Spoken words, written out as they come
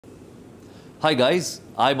Hi guys,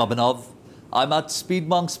 I'm Abhinav. I'm at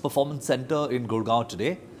Speedmonk's Performance Center in Gurgaon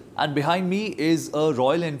today, and behind me is a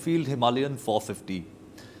Royal Enfield Himalayan 450.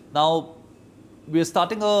 Now, we are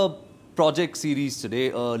starting a project series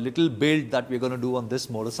today, a little build that we're going to do on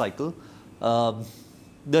this motorcycle.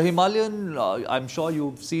 The Himalayan, I'm sure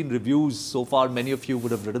you've seen reviews so far, many of you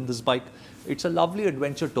would have ridden this bike. It's a lovely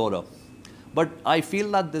adventure tourer. But I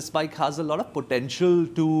feel that this bike has a lot of potential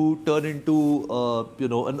to turn into,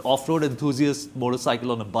 an off-road enthusiast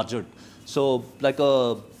motorcycle on a budget. So, like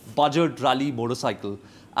a budget rally motorcycle.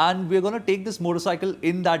 And we're going to take this motorcycle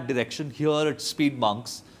in that direction here at Speed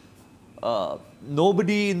Monks.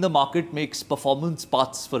 Nobody in the market makes performance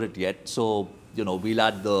parts for it yet. So, we'll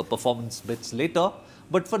add the performance bits later.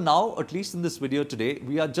 But for now, at least in this video today,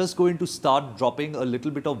 we are just going to start dropping a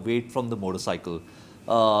little bit of weight from the motorcycle.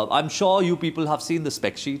 I'm sure you people have seen the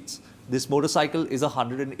spec sheets. This motorcycle is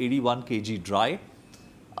 181 kg dry.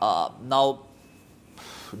 Now,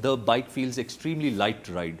 the bike feels extremely light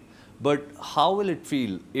to ride. But how will it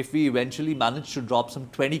feel if we eventually manage to drop some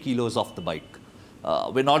 20 kilos off the bike?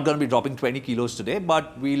 We're not going to be dropping 20 kilos today,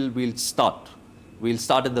 but we'll start. We'll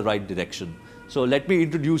start in the right direction. So let me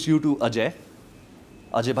introduce you to Ajay.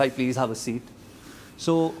 Ajay bhai, please have a seat.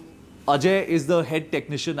 So Ajay is the head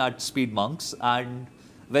technician at Speed Monks, and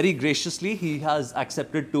very graciously he has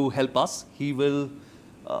accepted to help us. He will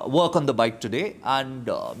work on the bike today, and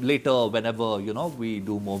later whenever we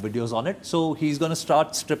do more videos on it. So he's going to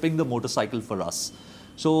start stripping the motorcycle for us.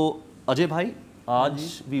 So Ajay bhai,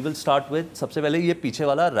 आज we will start with सबसे पहले ये पीछे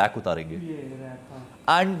वाला rack उतारेंगे.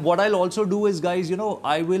 And what I'll also do is, guys,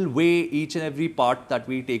 I will weigh each and every part that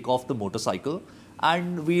we take off the motorcycle,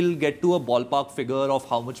 and we'll get to a ballpark figure of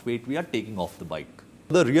how much weight we are taking off the bike.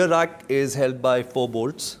 The rear rack is held by 4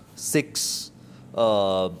 bolts,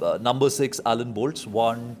 number 6 Allen bolts,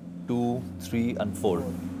 1, 2, 3 and 4.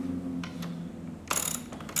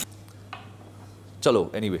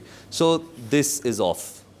 Chalo, anyway, so this is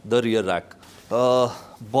off, the rear rack.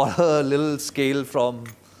 Bought a little scale from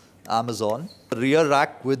Amazon. The rear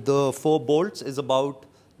rack with the 4 bolts is about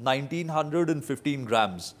 1915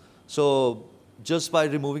 grams. So just by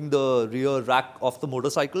removing the rear rack off the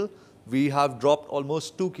motorcycle, we have dropped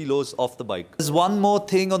almost 2 kilos off the bike. There's one more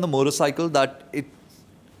thing on the motorcycle that it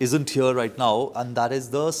isn't here right now, and that is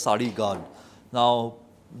the Saree guard. Now,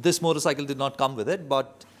 this motorcycle did not come with it,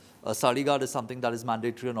 but a Saree guard is something that is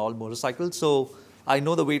mandatory on all motorcycles. So I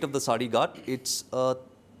know the weight of the Saree guard. It's 1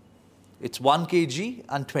 kg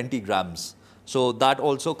and 20 grams. So that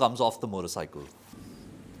also comes off the motorcycle.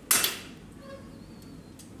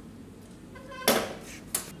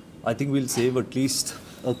 I think we'll save at least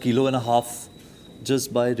 1.5 kilos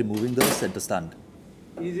just by removing the center stand.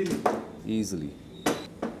 Easily.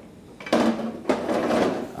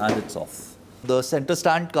 And it's off. The center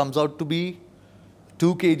stand comes out to be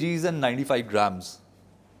 2 kgs and 95 grams.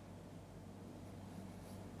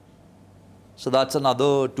 So that's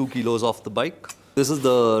another 2 kilos off the bike. This is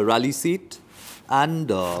the rally seat,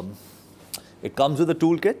 and it comes with a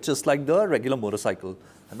toolkit just like the regular motorcycle.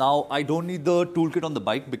 Now, I don't need the toolkit on the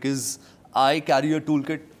bike because I carry a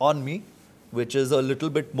toolkit on me, which is a little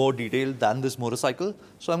bit more detailed than this motorcycle.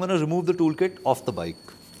 So I'm going to remove the toolkit off the bike.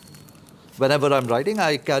 Whenever I'm riding,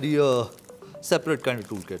 I carry a separate kind of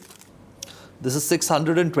toolkit. This is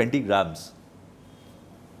 620 grams.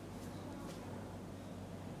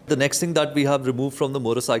 The next thing that we have removed from the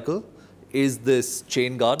motorcycle is this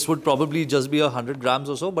chain guard. This would probably just be 100 grams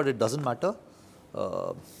or so, but it doesn't matter.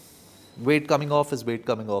 Weight coming off is weight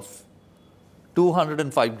coming off.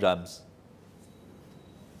 205 grams.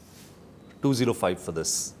 205 for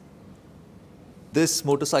this. This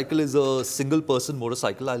motorcycle is a single person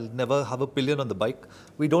motorcycle. I'll never have a pillion on the bike.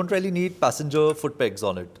 We don't really need passenger foot pegs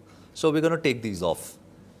on it. So we're going to take these off.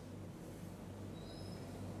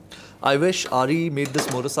 I wish Ari made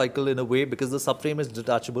this motorcycle in a way, because the subframe is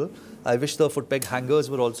detachable. I wish the foot peg hangers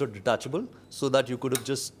were also detachable so that you could have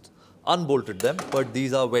just unbolted them, but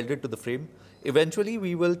these are welded to the frame. Eventually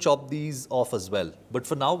we will chop these off as well, but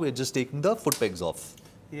for now we're just taking the foot pegs off.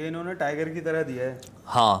 ये इन्होंने tiger की तरह दिया है.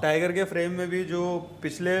 हाँ. Tiger के frame में भी जो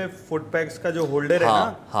पिछले फुट पैक्स का जो होल्डर है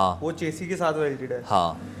ना, वो चेसी के साथ वेल्डेड है.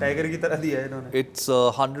 हाँ. टाइगर की तरह दिया है इन्होंने. It's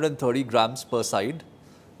 130 grams per side.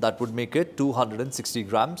 That would make it 260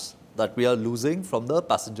 grams that we are losing from the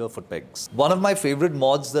passenger foot pegs. One of my favorite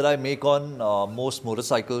mods that I make on most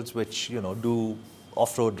motorcycles which do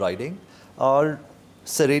off-road riding are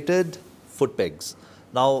serrated foot pegs.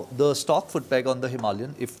 Now, the stock foot peg on the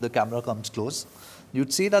Himalayan, if the camera comes close,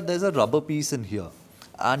 you'd see that there's a rubber piece in here,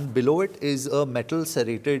 and below it is a metal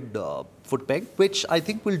serrated foot peg, which I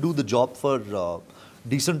think will do the job for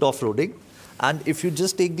decent off-roading. And if you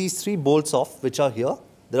just take these 3 bolts off, which are here,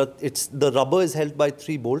 the rubber is held by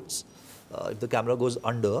 3 bolts. If the camera goes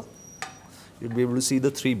under, you'll be able to see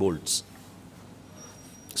the 3 bolts.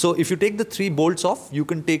 So if you take the 3 bolts off, you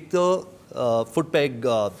can take the foot peg,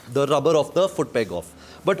 the rubber of the foot peg off.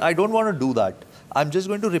 But I don't want to do that. I'm just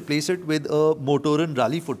going to replace it with a Motorin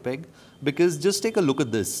Rally foot peg, because just take a look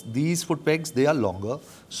at this. These foot pegs, they are longer.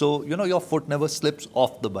 So, you know, your foot never slips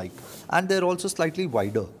off the bike. And they're also slightly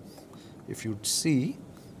wider. If you see,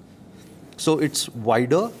 so it's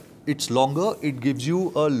wider, it's longer, it gives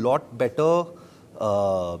you a lot better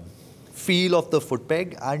feel of the foot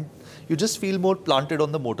peg, and you just feel more planted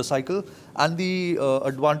on the motorcycle. And the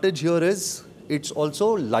advantage here is it's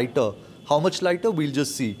also lighter. How much lighter? We'll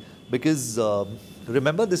just see. Because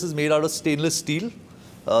remember, this is made out of stainless steel.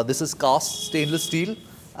 This is cast stainless steel,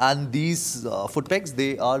 and these foot pegs,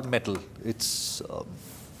 they are metal. It's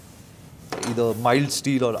either mild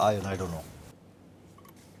steel or iron, I don't know.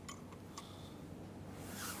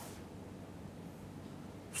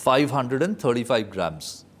 $535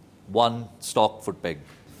 grams, one stock foot peg.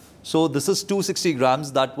 So this is 260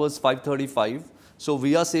 grams, that was 535. So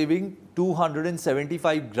we are saving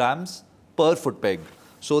 275 grams per foot peg.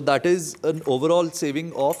 So that is an overall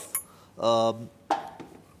saving of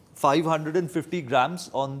 550 grams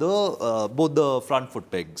on the both the front foot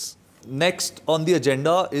pegs. Next on the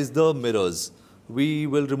agenda is the mirrors. We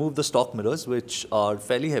will remove the stock mirrors, which are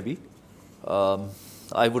fairly heavy.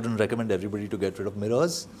 I wouldn't recommend everybody to get rid of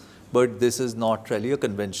mirrors, but this is not really a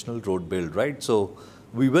conventional road build, right? So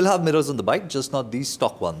we will have mirrors on the bike, just not these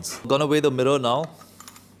stock ones. I'm gonna weigh the mirror now.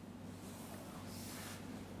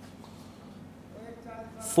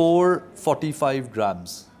 445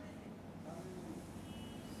 grams.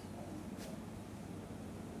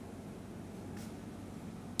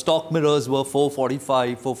 Stock mirrors were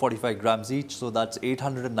 445 grams each, so that's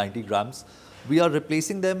 890 grams. We are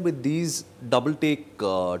replacing them with these double take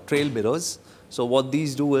trail mirrors. So what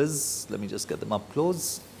these do is, let me just get them up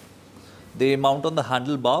close. They mount on the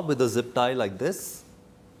handlebar with a zip tie like this,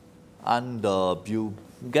 and you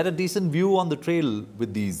get a decent view on the trail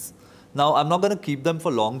with these. Now, I'm not going to keep them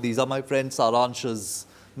for long. These are my friend Saransh's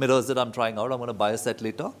mirrors that I'm trying out. I'm going to buy a set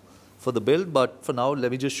later for the build, but for now,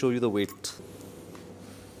 let me just show you the weight.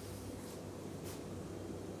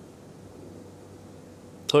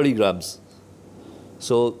 $30 grams.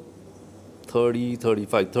 So 30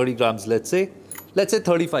 grams, let's say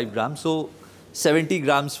 35 grams. So 70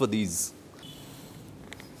 grams for these.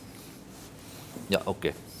 Yeah,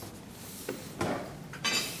 okay.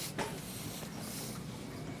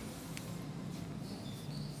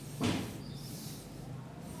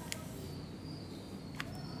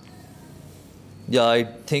 Yeah, I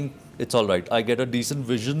think it's all right. I get a decent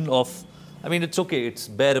vision of, I mean, it's okay, it's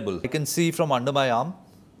bearable. I can see from under my arm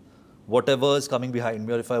whatever is coming behind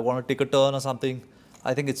me, or if I want to take a turn or something,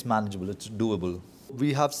 I think it's manageable, it's doable.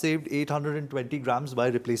 We have saved 820 grams by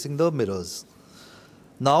replacing the mirrors.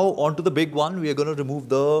 Now onto the big one, we are going to remove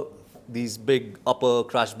these big upper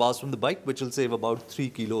crash bars from the bike, which will save about 3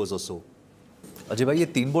 kilos or so. Ajay भाई, ये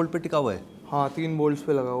 3 bolt पे टिका हुआ है? हाँ, 3 bolts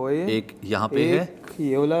पे लगा हुआ है ये। एक यहाँ पे है,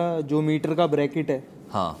 ये वाला जो मीटर का ब्रैकेट है,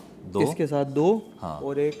 हाँ, 2 इसके साथ 2, हाँ,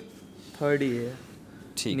 और एक थर्ड ही है,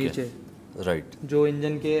 ठीक नीचे, राइट, जो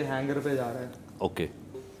इंजन के हैंगर पे जा रहा है। Okay.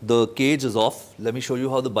 The cage is off. Let me show you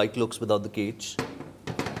how the bike looks without the cage.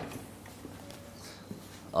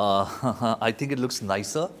 I think it looks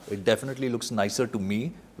nicer. It definitely looks nicer to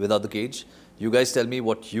me without the cage. You guys tell me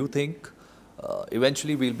what you think.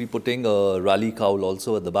 Eventually, we'll be putting a rally cowl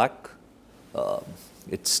also at the back.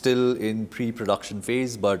 It's still in pre-production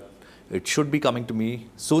phase, but it should be coming to me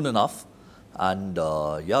soon enough. And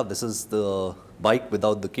yeah, this is the bike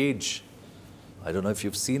without the cage. I don't know if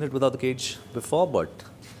you've seen it without the cage before, but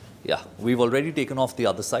yeah, we've already taken off the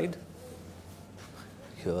other side.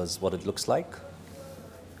 Here's what it looks like.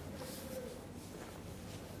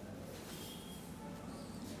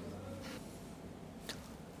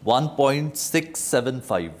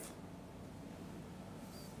 $1.675.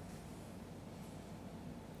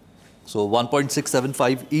 So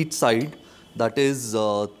 1.675 each side, that is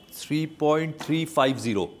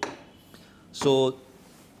 3.350. So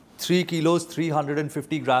 3 kilos,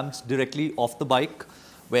 350 grams directly off the bike.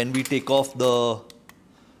 When we take off the,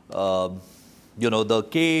 the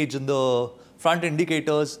cage and the front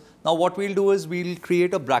indicators. Now what we'll do is we'll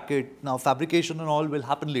create a bracket. Now fabrication and all will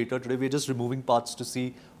happen later. Today we're just removing parts to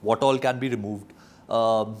see what all can be removed.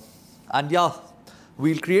 And yeah,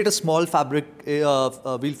 we'll create a small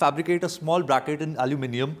we'll fabricate a small bracket in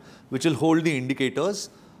aluminium which will hold the indicators.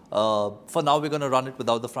 For now, we're going to run it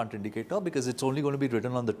without the front indicator because it's only going to be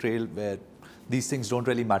ridden on the trail where these things don't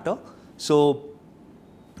really matter. So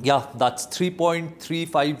yeah, that's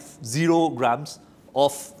 3.350 grams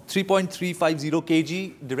of 3.350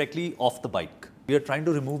 kg directly off the bike. We are trying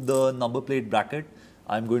to remove the number plate bracket.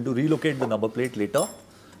 I'm going to relocate the number plate later,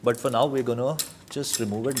 but for now we're gonna just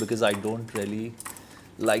remove it because I don't really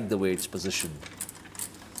like the way it's positioned.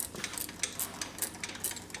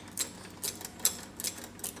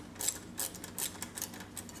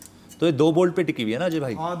 तो ये 2 bolt पे टिकी हुई है ना अजय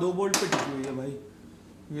भाई? हाँ 2 bolt पे टिकी हुई है भाई.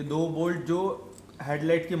 ये 2 बोल्ट जो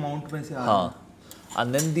हेडलाइट के माउंट में से आ रहे हैं.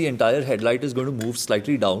 And then the entire headlight is going to move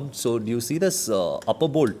slightly down. So do you see this upper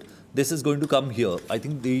bolt? This is going to come here. I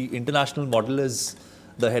think the international model is,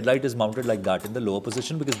 the headlight is mounted like that in the lower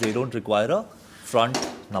position because they don't require a front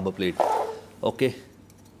number plate. Okay.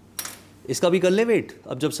 इसका भी कर ले wait.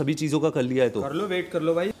 अब जब सभी चीज़ों का कर लिया है तो. कर लो, वेट कर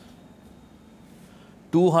लो भाई.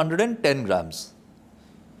 210 grams.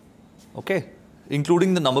 Okay.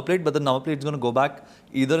 Including the number plate, but the number plate is going to go back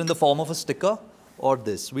either in the form of a sticker or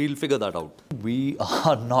this. We'll figure that out. We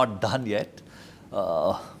are not done yet.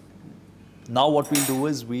 Now what we'll do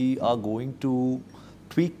is we are going to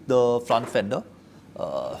tweak the front fender.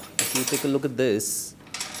 If you take a look at this,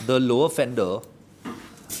 the lower fender,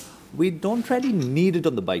 we don't really need it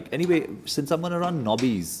on the bike. Anyway, since I'm going to run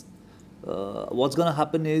knobbies, what's going to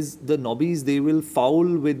happen is the knobbies, they will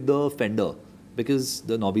foul with the fender because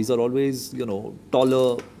the knobbies are always, you know,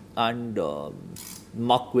 taller and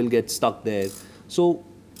muck will get stuck there. So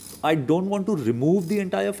I don't want to remove the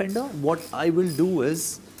entire fender. What I will do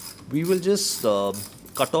is we will just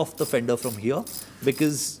cut off the fender from here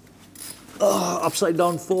because upside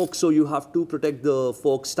down fork, so you have to protect the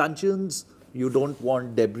fork stanchions. You don't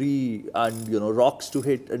want debris and, you know, rocks to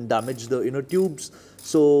hit and damage the inner tubes.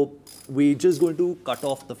 So we're just going to cut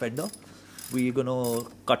off the fender. We're going to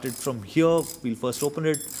cut it from here. We'll first open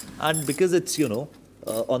it, and because it's, you know,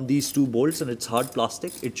 on these 2 bolts and it's hard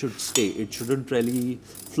plastic, it should stay. It shouldn't really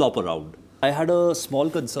flop around. I had a small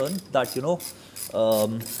concern that, you know,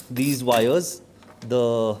 these wires,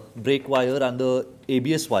 the brake wire and the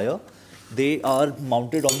ABS wire, they are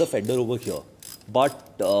mounted on the fender over here.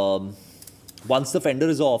 But once the fender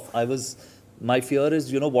is off, my fear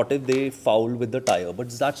is, you know, what if they foul with the tire? But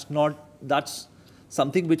that's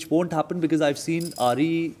something which won't happen because I've seen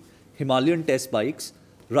RE Himalayan test bikes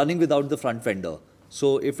running without the front fender.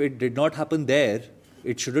 So if it did not happen there,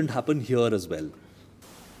 it shouldn't happen here as well.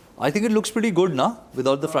 I think it looks pretty good ना,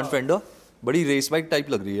 without the front fender. बड़ी race bike type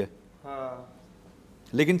लग रही है. हाँ.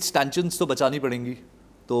 लेकिन स्टैंचन्स तो बचानी पड़ेंगी,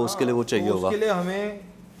 तो उसके लिए वो चाहिए होगा. उसके लिए हमें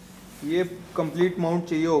ये कंप्लीट माउंट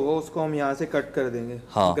चाहिए होगा, उसको हम यहाँ से कट कर देंगे.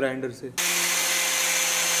 हाँ. ग्राइंडर से.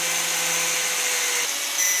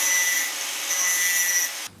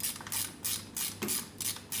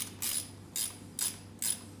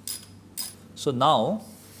 So now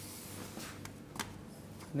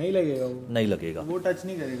नहीं लगेगा वो. नहीं लगेगा. वो टच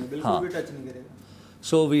नहीं करेगा, बिल्कुल भी टच नहीं करेगा.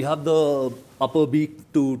 So we have the upper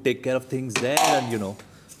beak to take care of things there, and, you know,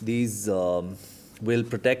 these will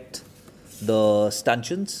protect the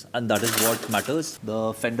stanchions, and that is what matters.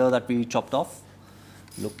 The fender that we chopped off,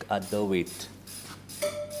 look at the weight,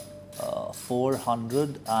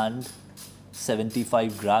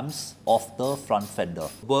 475 grams of the front fender.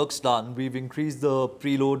 Work's done. We've increased the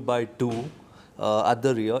preload by 2 at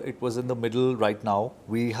the rear. It was in the middle right now.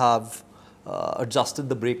 We have adjusted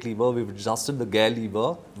the brake lever, we've adjusted the gear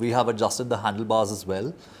lever, we have adjusted the handlebars as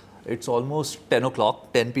well. It's almost 10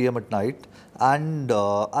 o'clock, 10 p.m. at night, and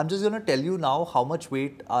I'm just going to tell you now how much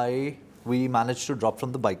weight we managed to drop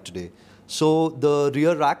from the bike today. So the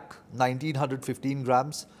rear rack, 1915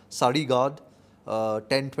 grams, Saree guard,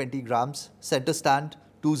 1020 grams, center stand,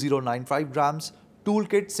 2095 grams,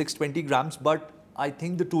 toolkit, 620 grams, but I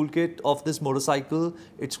think the toolkit of this motorcycle,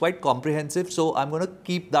 it's quite comprehensive, so I'm going to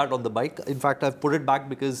keep that on the bike. In fact, I've put it back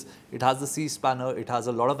because it has the C-spanner, it has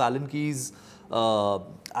a lot of Allen keys,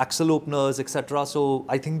 axle openers, etc. So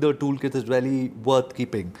I think the toolkit is really worth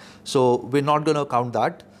keeping. So we're not going to count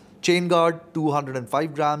that. Chain guard,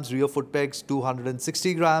 205 grams, rear foot pegs,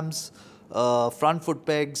 260 grams, front foot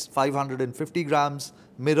pegs, 550 grams,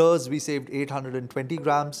 mirrors, we saved 820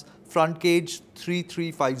 grams, front cage,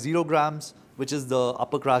 3350 grams, which is the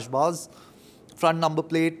upper crash bars, front number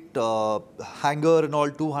plate, hanger and all,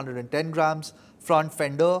 210 grams, front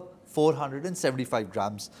fender, 475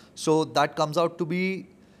 grams. So that comes out to be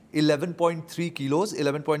 11.3 kilos,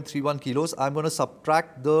 11.31 kilos. I'm going to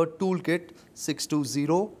subtract the toolkit,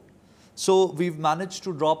 620. So we've managed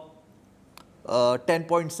to drop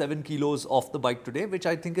 10.7 kilos off the bike today, which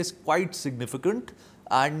I think is quite significant.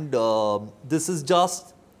 And this is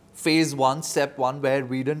just phase 1, step 1, where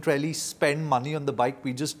we didn't really spend money on the bike.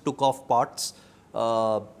 We just took off parts.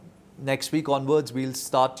 Next week onwards, we'll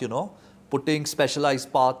start, you know, putting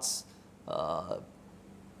specialized parts,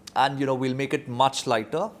 and we'll make it much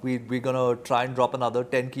lighter. We're gonna try and drop another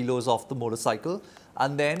 10 kilos off the motorcycle,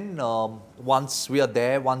 and then once we are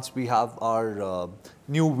there, once we have our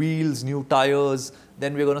new wheels, new tires,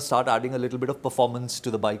 then we're gonna start adding a little bit of performance to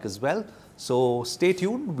the bike as well. So stay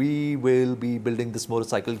tuned. We will be building this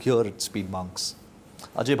motorcycle here at Speed Monks.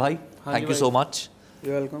 Ajay bhai, thank you so much.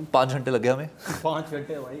 You're welcome. 5 घंटे लगे हमें. 5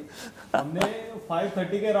 घंटे भाई. हमने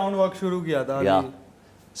 5:30 के round work शुरू किया था. Yeah.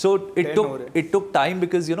 So it took time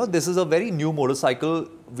because this is a very new motorcycle.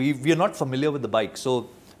 We are not familiar with the bike, so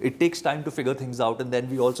it takes time to figure things out, and then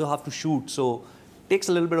we also have to shoot. So it takes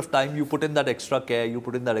a little bit of time. You put in that extra care, you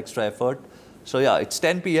put in that extra effort. So yeah, it's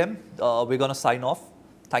 10 p.m. We're gonna sign off.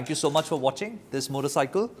 Thank you so much for watching this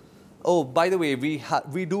motorcycle. Oh, by the way,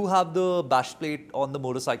 we do have the bash plate on the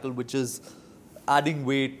motorcycle, which is adding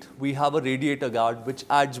weight. We have a radiator guard, which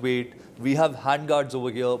adds weight. We have hand guards over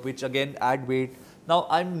here, which again add weight. Now,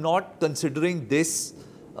 I'm not considering this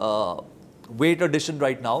weight addition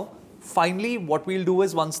right now. Finally, what we'll do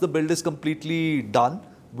is once the build is completely done,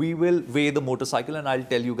 we will weigh the motorcycle and I'll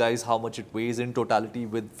tell you guys how much it weighs in totality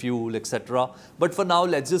with fuel, etc. But for now,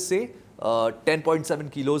 let's just say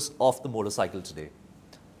 10.7 kilos off the motorcycle today.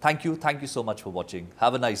 Thank you so much for watching.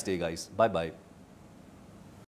 Have a nice day, guys. Bye-bye.